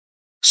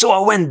So I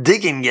went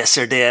digging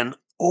yesterday and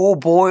oh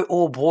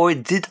boy,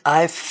 did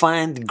I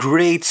find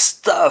great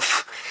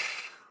stuff.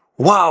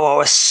 Wow, I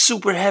was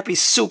super happy,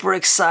 super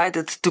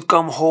excited to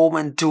come home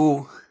and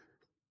to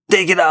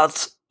take it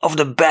out of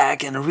the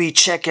bag and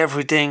recheck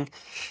everything.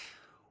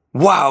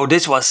 Wow,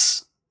 this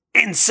was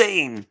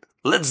insane.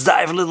 Let's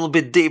dive a little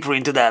bit deeper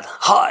into that.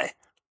 Hi,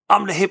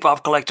 I'm the Hip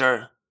Hop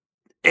Collector.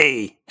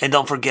 Hey, and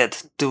don't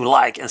forget to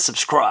like and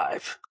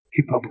subscribe.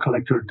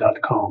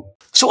 hiphopcollector.com.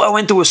 So I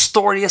went to a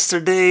store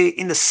yesterday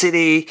in the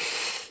city,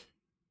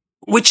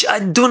 which I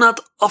do not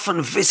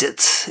often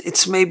visit.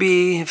 It's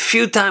maybe a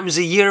few times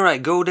a year I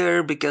go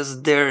there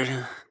because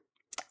their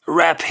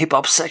rap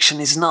hip-hop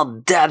section is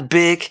not that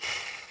big.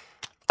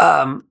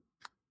 But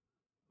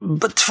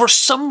for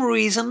some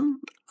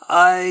reason,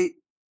 it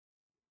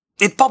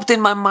popped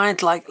in my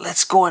mind like,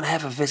 let's go and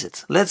have a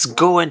visit. Let's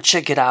go and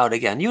check it out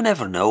again. You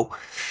never know.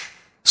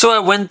 So I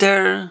went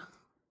there,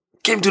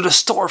 came to the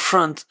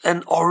storefront,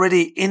 and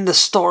already in the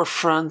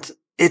storefront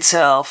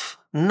itself,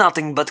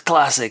 nothing but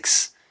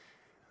classics.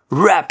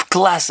 Rap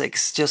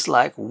classics, just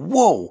like,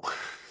 whoa.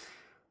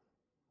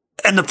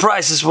 And the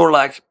prices were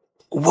like,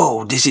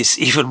 whoa, this is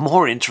even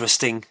more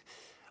interesting.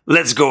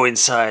 Let's go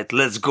inside,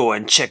 let's go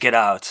and check it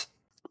out.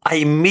 I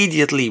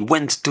immediately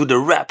went to the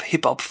rap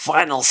hip-hop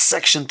vinyl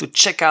section to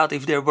check out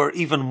if there were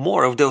even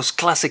more of those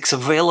classics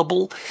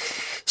available.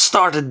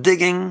 Started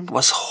digging,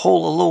 was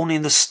all alone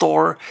in the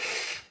store.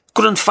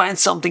 Couldn't find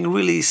something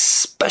really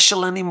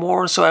special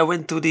anymore, so I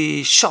went to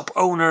the shop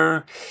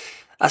owner.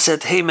 I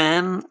said, hey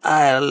man,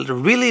 I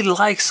really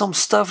like some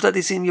stuff that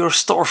is in your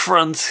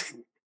storefront.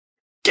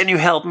 Can you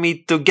help me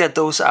to get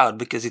those out?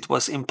 Because it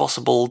was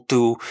impossible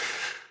to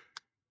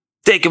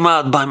take them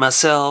out by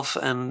myself,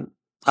 and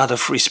out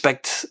of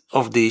respect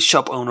of the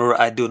shop owner,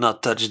 I do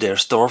not touch their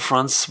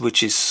storefronts,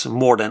 which is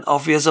more than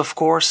obvious, of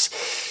course.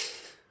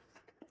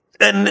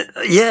 And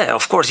yeah,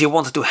 of course, he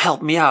wanted to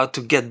help me out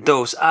to get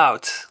those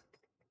out.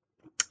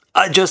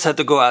 I just had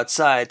to go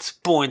outside,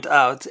 point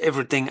out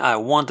everything I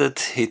wanted.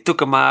 He took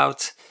them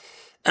out.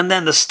 And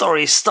then the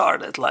story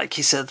started. Like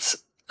he said,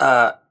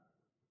 the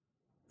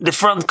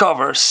front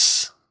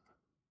covers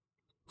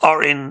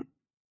are in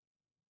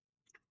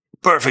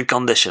perfect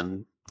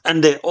condition.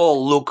 And they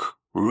all look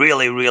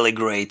really, really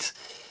great.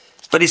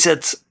 But he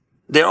said,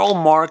 they're all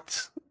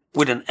marked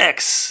with an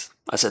X.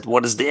 I said,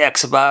 what is the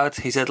X about?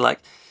 He said, like,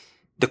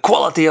 the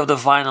quality of the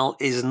vinyl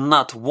is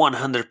not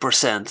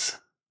 100%.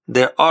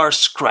 There are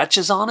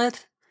scratches on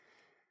it,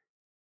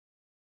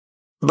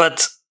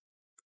 but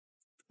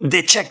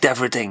they checked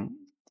everything.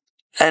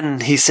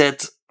 And he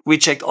said, we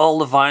checked all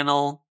the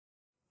vinyl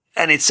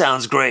and it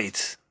sounds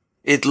great.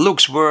 It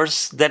looks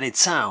worse than it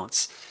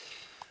sounds.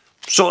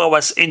 So I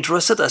was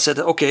interested. I said,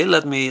 okay,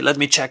 let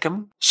me check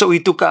them. So he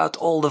took out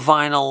all the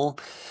vinyl,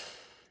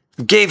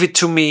 gave it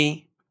to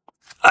me.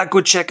 I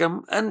could check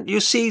them, and you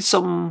see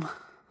some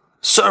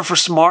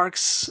surface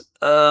marks,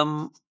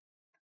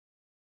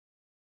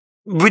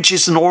 which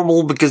is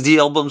normal because the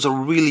albums are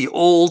really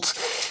old.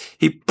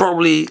 He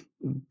probably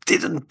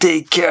didn't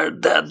take care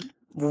that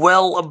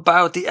well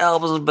about the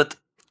albums, but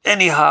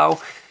anyhow,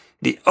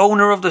 the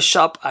owner of the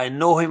shop, I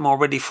know him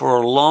already for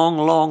a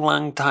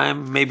long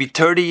time, maybe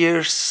 30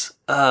 years.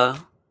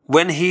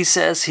 When he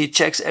says he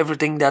checks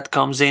everything that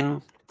comes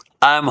in,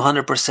 I'm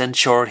 100%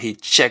 sure he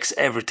checks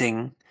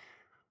everything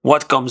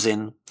what comes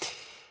in.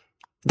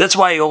 That's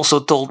why he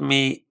also told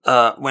me,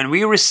 when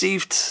we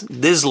received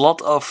this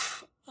lot of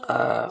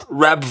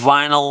rap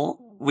vinyl,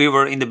 we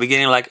were in the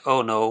beginning like,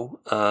 oh no,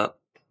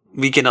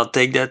 we cannot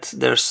take that.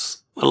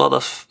 There's a lot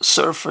of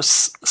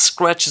surface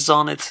scratches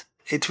on it.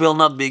 It will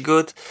not be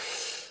good.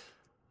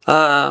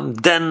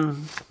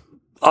 Then,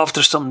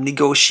 after some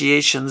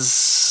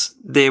negotiations,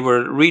 they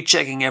were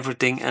rechecking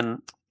everything,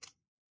 and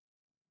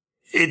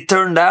it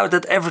turned out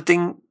that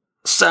everything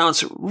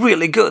sounds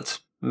really good.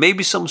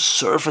 Maybe some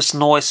surface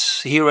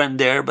noise here and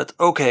there, but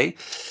okay.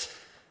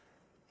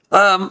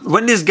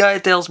 When this guy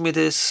tells me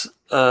this,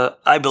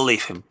 I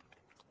believe him.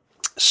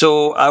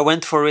 So I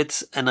went for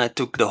it and I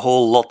took the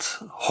whole lot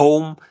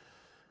home.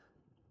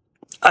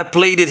 I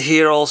played it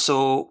here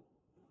also.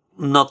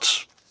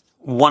 Not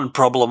one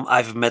problem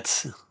I've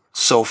met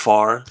so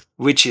far,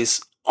 which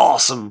is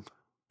awesome.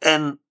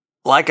 And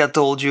like I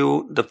told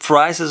you, the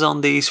prices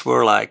on these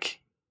were like,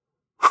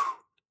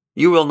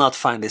 you will not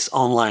find this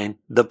online,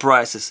 the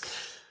prices.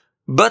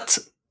 But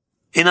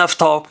enough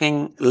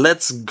talking,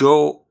 let's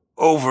go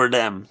over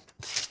them.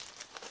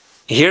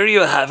 Here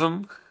you have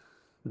them.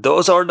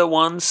 Those are the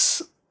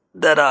ones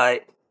that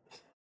I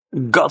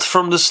got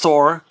from the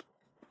store.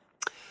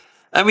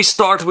 And we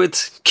start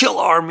with Kill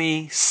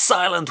Army,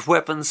 Silent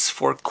Weapons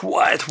for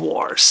Quiet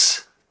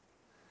Wars.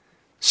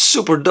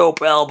 Super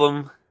dope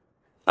album.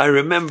 I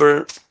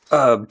remember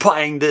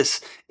buying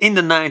this in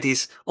the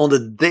 90s on the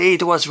day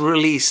it was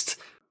released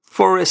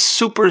for a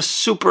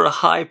super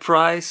high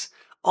price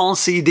on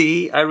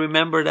CD. I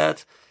remember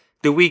that.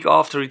 The week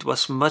after it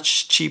was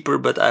much cheaper,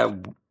 but I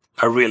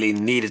really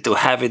needed to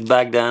have it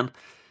back then.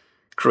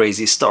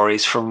 Crazy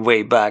stories from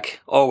way back.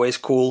 Always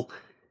cool.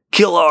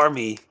 Kill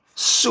Army.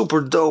 Super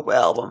dope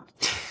album.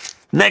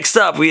 Next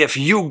up, we have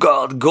You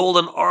God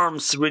Golden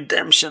Arms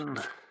Redemption.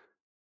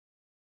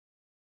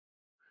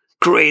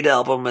 Great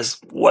album as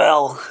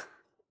well.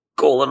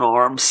 Golden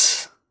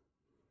Arms.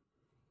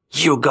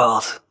 You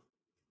God.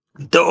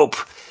 Dope.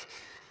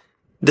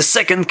 The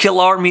second Kill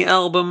Army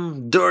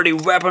album, Dirty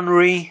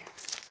Weaponry.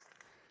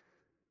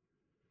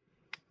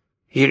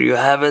 Here you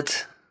have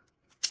it.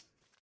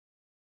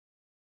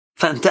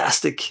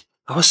 Fantastic.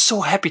 I was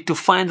so happy to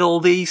find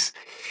all these.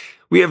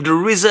 We have the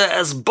RZA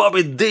as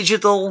Bobby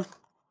Digital,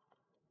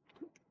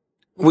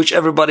 which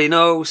everybody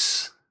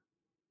knows.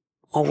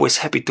 Always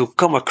happy to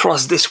come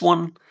across this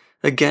one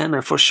again,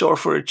 and for sure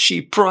for a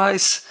cheap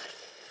price.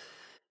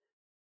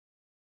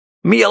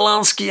 Mia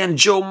Lansky and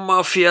Joe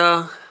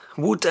Mafia.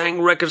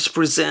 Wu-Tang Records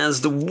presents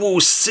the Wu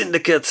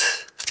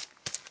Syndicate.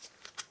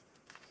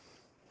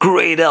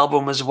 Great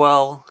album as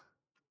well.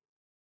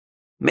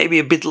 Maybe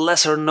a bit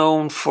lesser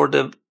known for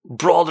the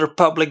broader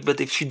public,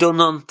 but if you do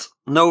not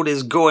know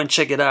this, go and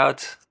check it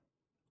out.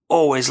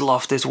 Always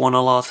love this one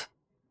a lot.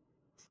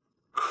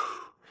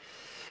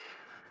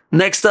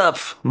 Next up,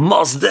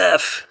 Mos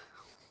Def.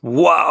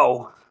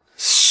 Wow,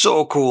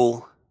 so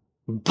cool.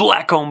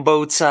 Black on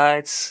both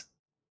sides.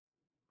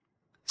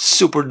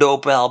 Super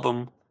dope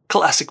album.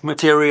 Classic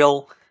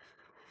material.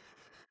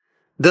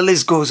 The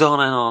list goes on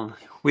and on.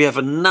 We have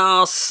a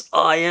Nas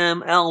I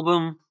Am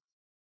album.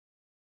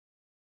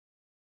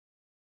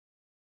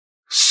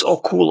 So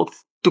cool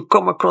to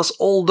come across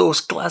all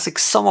those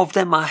classics. Some of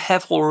them I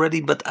have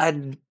already, but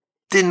I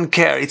didn't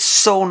care. It's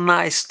so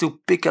nice to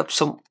pick up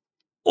some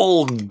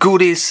old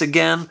goodies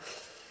again.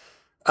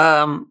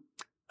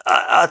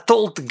 I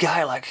told the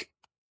guy, like,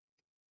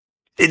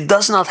 it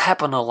does not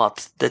happen a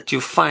lot that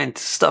you find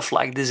stuff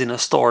like this in a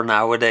store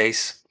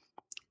nowadays,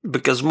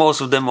 because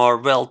most of them are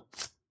well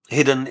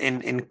hidden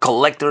in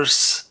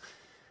collectors'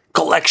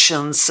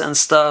 collections and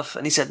stuff.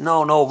 And he said,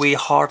 no, we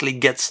hardly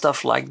get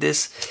stuff like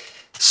this.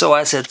 So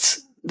I said,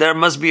 there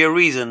must be a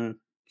reason.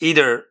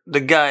 Either the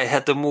guy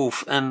had to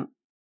move and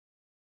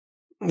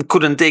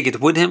couldn't take it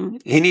with him,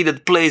 he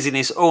needed place in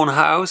his own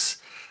house,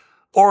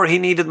 or he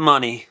needed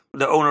money.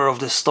 The owner of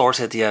the store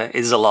said, yeah,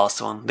 it's the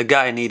last one. The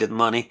guy needed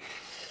money.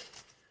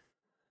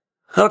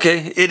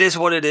 Okay, it is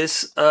what it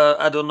is.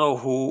 I don't know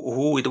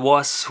who it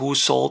was, who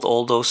sold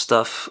all those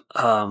stuff.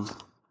 I'm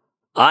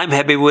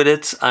happy with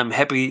it. I'm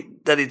happy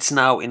that it's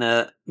now in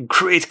a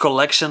great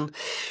collection.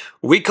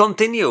 We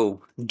continue.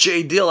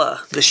 Jay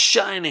Dilla, The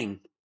Shining.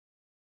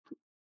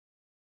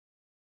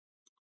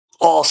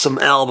 Awesome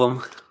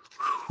album.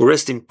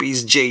 Rest in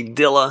peace, Jay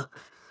Dilla.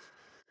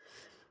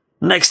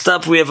 Next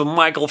up, we have a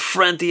Michael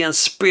Franti and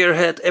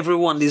Spearhead.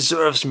 Everyone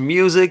Deserves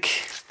Music.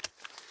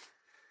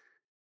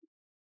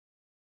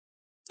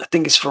 I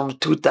think it's from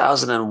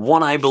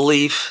 2001, I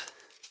believe.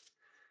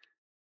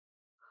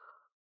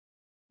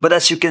 But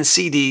as you can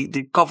see,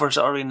 the covers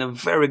are in a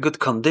very good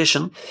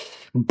condition.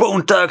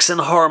 Bone Thugs and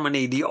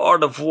Harmony, The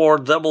Art of War,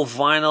 double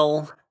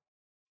vinyl.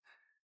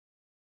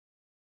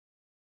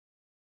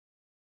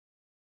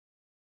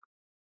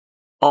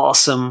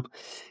 Awesome.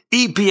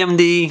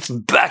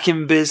 EPMD, back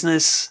in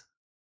business.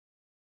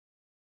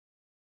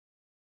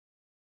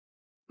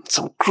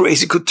 Some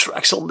crazy good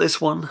tracks on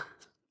this one.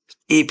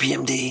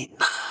 EPMD,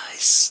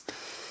 nice.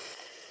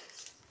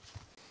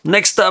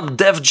 Next up,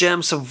 Def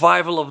Jam,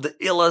 Survival of the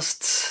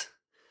Illest.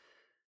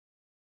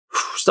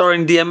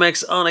 Starring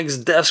DMX, Onyx,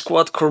 Def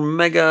Squad,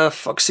 Cormega,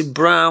 Foxy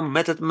Brown,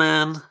 Method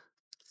Man.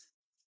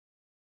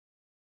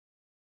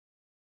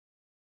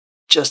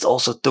 Just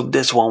also took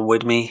this one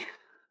with me.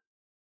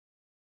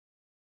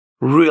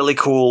 Really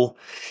cool.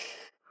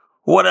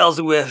 What else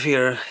do we have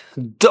here?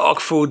 Dog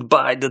Food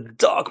by the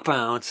Dog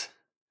Pound.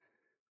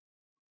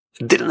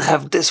 Didn't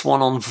have this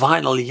one on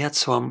vinyl yet,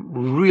 so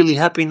I'm really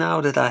happy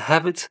now that I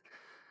have it.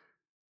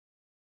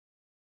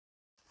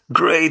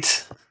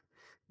 Great.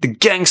 The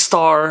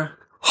Gangstar,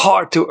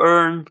 Hard to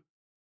Earn.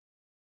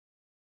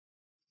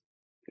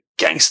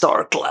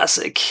 Gangstar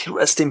classic.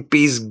 Rest in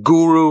peace,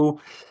 Guru.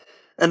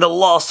 And the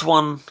last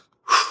one,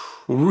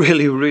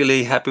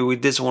 really happy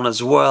with this one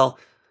as well.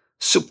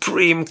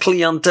 Supreme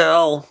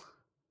Clientele.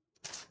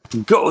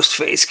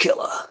 Ghostface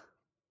Killer.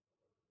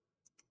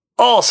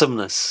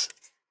 Awesomeness.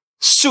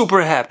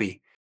 Super happy.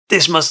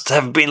 This must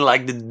have been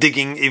like the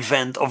digging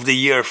event of the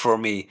year for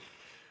me.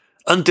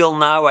 Until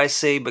now, I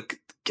say,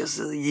 because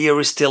the year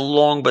is still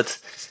long, but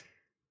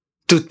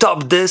to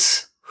top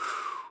this,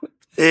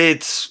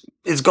 it's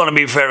gonna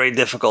be very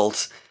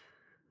difficult.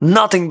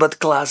 Nothing but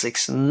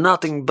classics,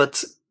 nothing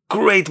but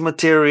great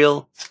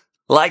material.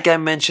 Like I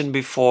mentioned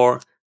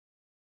before,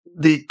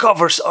 the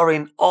covers are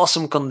in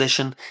awesome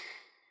condition.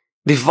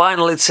 The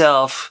vinyl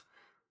itself,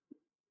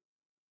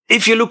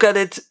 if you look at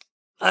it,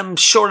 I'm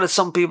sure that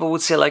some people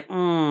would say like,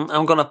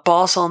 I'm gonna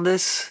pass on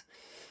this.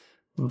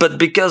 But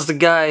because the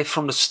guy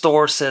from the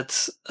store said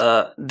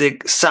they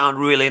sound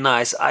really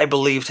nice, I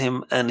believed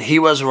him and he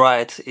was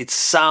right. It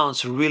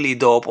sounds really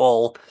dope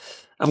all.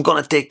 I'm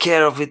gonna take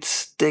care of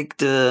it, take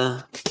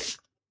the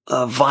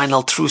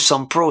vinyl through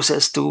some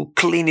process to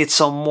clean it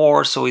some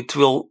more so it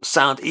will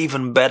sound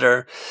even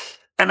better.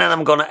 And then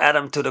I'm gonna add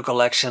them to the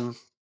collection.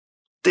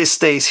 this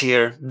stays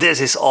here. This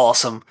is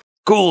awesome.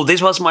 Cool,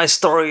 this was my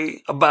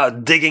story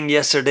about digging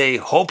yesterday.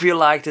 Hope you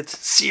liked it.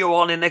 See you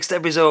all in the next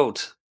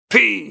episode.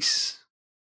 Peace!